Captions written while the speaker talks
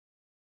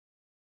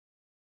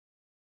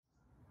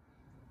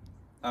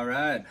All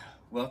right,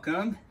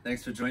 welcome.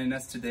 Thanks for joining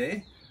us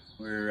today.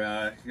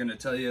 We're going to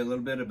tell you a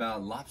little bit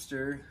about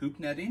lobster hoop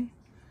netting.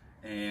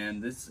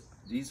 And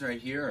these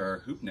right here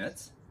are hoop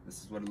nets.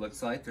 This is what it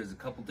looks like. There's a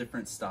couple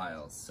different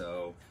styles.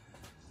 So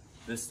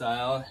this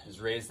style is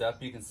raised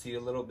up, you can see a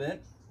little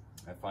bit.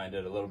 I find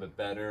it a little bit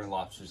better.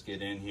 Lobsters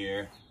get in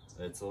here.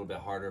 It's a little bit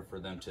harder for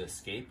them to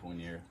escape when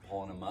you're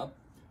pulling them up.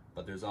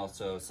 But there's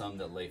also some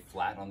that lay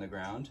flat on the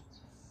ground.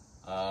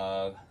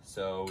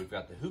 So we've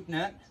got the hoop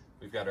net.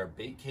 We've got our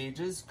bait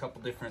cages, a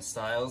couple different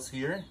styles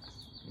here.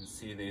 You can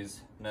see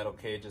these metal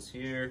cages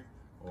here,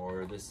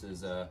 or this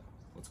is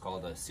what's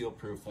called a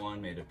seal-proof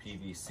one made of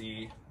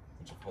PVC,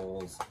 which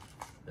holds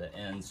the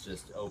ends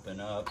just open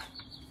up.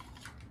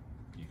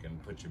 You can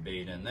put your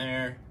bait in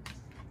there,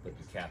 put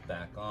the cap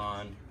back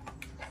on,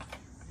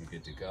 you're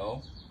good to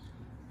go.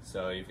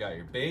 So you've got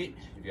your bait,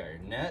 you've got your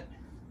net,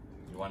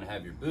 you want to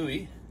have your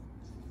buoy.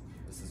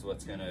 This is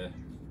what's going to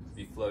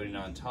be floating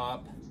on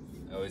top.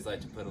 I always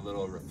like to put a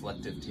little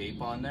reflective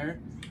tape on there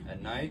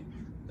at night.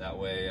 That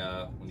way,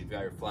 when you've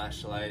got your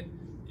flashlight,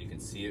 you can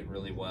see it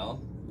really well.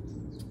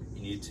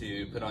 You need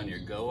to put on your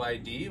Go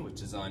ID,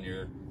 which is on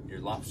your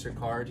lobster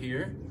card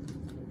here.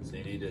 So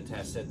you need to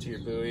attach that to your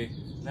buoy.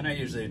 Then I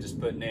usually just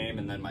put name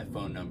and then my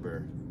phone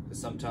number.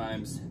 Because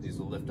sometimes these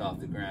will lift off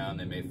the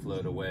ground, they may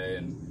float away,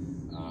 and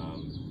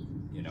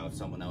you know, if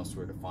someone else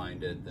were to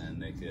find it, then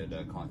they could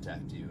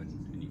contact you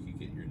and you could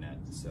get your net.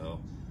 So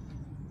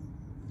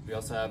we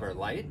also have our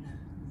light.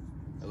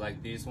 I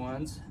like these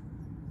ones.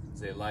 As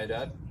they light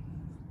up,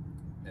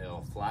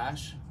 it'll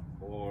flash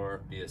or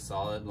be a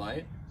solid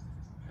light.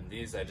 And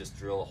these, I just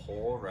drill a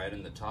hole right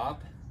in the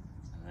top,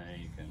 and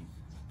then you can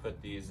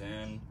put these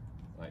in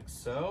like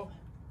so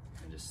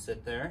and just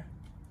sit there.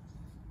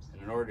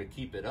 And in order to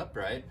keep it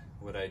upright,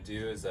 what I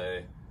do is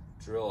I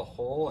drill a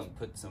hole and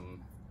put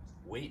some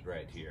weight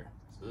right here.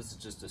 So this is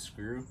just a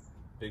screw,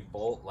 big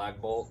bolt,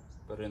 lag bolt,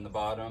 put it in the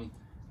bottom.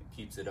 It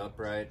keeps it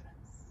upright.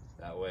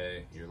 That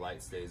way your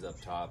light stays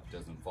up top,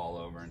 doesn't fall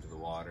over into the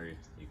water.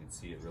 You can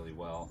see it really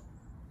well.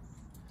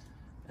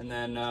 And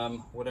then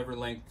whatever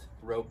length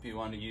rope you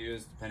want to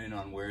use, depending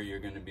on where you're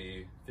going to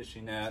be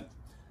fishing at.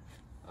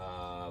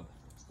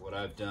 What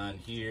I've done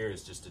here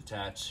is just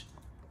attach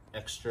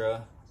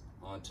extra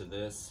onto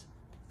this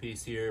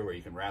piece here where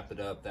you can wrap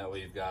it up. That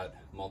way you've got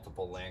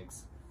multiple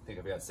lengths. I think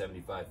I've got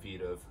 75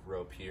 feet of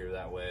rope here.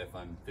 That way if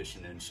I'm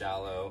fishing in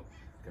shallow,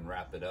 I can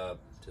wrap it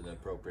up to the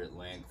appropriate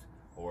length.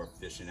 Or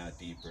fishing out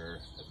deeper,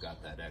 I've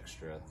got that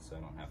extra so I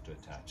don't have to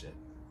attach it.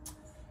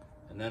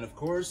 And then of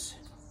course,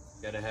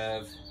 you gotta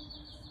have,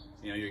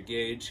 you know, your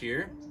gauge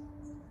here.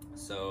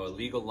 So a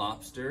legal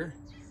lobster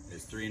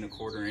is 3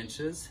 1/4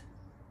 inches,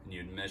 and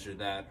you'd measure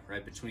that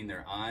right between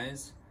their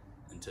eyes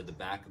and to the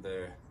back of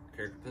their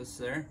carapace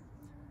there,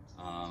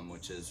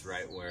 which is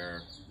right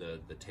where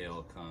the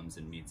tail comes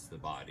and meets the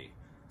body.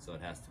 So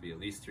it has to be at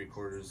least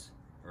 3/4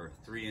 or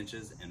 3 1/4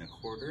 inches.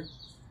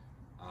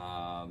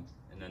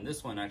 And then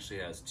this one actually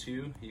has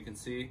 2, you can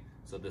see.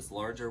 So this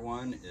larger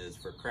one is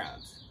for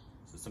crabs.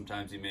 So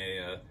sometimes you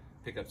may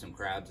pick up some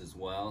crabs as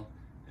well.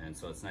 And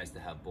so it's nice to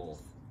have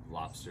both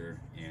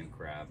lobster and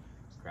crab.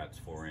 Crab's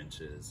 4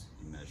 inches,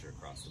 you measure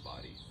across the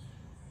body.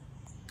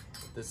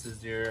 This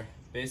is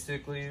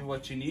basically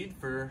what you need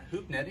for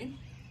hoop netting.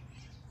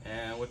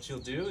 And what you'll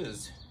do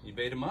is you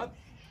bait them up,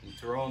 you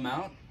throw them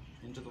out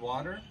into the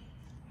water.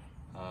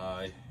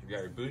 You've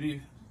got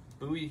your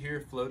buoy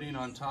here floating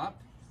on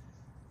top.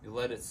 You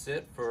let it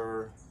sit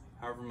for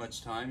however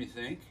much time you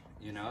think.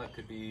 You know, it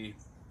could be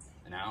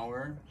an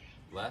hour,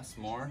 less,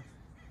 more.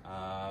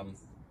 And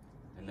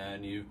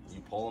then you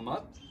pull them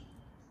up,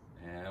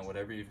 and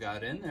whatever you've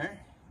got in there,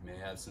 you may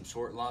have some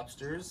short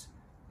lobsters.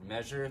 You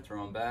measure,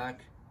 throw them back.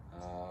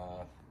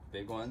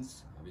 Big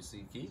ones,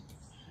 obviously you keep.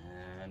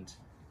 And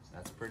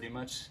that's pretty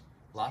much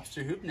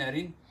lobster hoop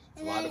netting.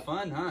 It's a lot of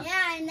fun, huh?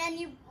 Yeah, and then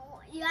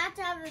you have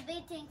to have a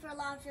bait tank for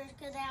lobsters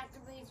because they have to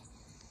breathe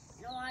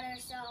in the water,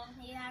 so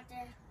you have to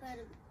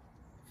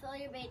fill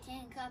your bait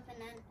tank up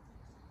and then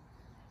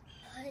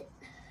put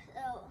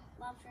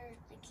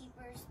the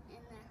keepers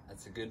in there.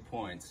 That's a good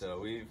point. So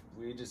we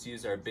just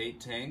use our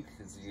bait tank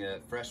because you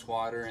get fresh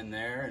water in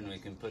there, and we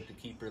can put the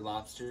keeper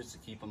lobsters to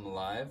keep them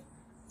alive.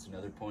 That's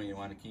another point. You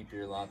want to keep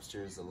your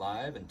lobsters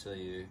alive until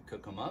you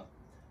cook them up.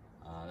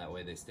 That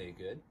way they stay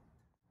good.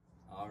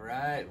 All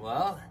right,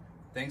 well,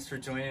 thanks for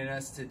joining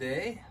us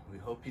today. We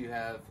hope you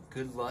have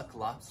good luck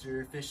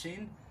lobster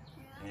fishing.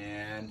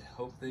 And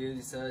hope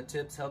these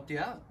tips helped you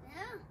out.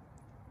 Yeah.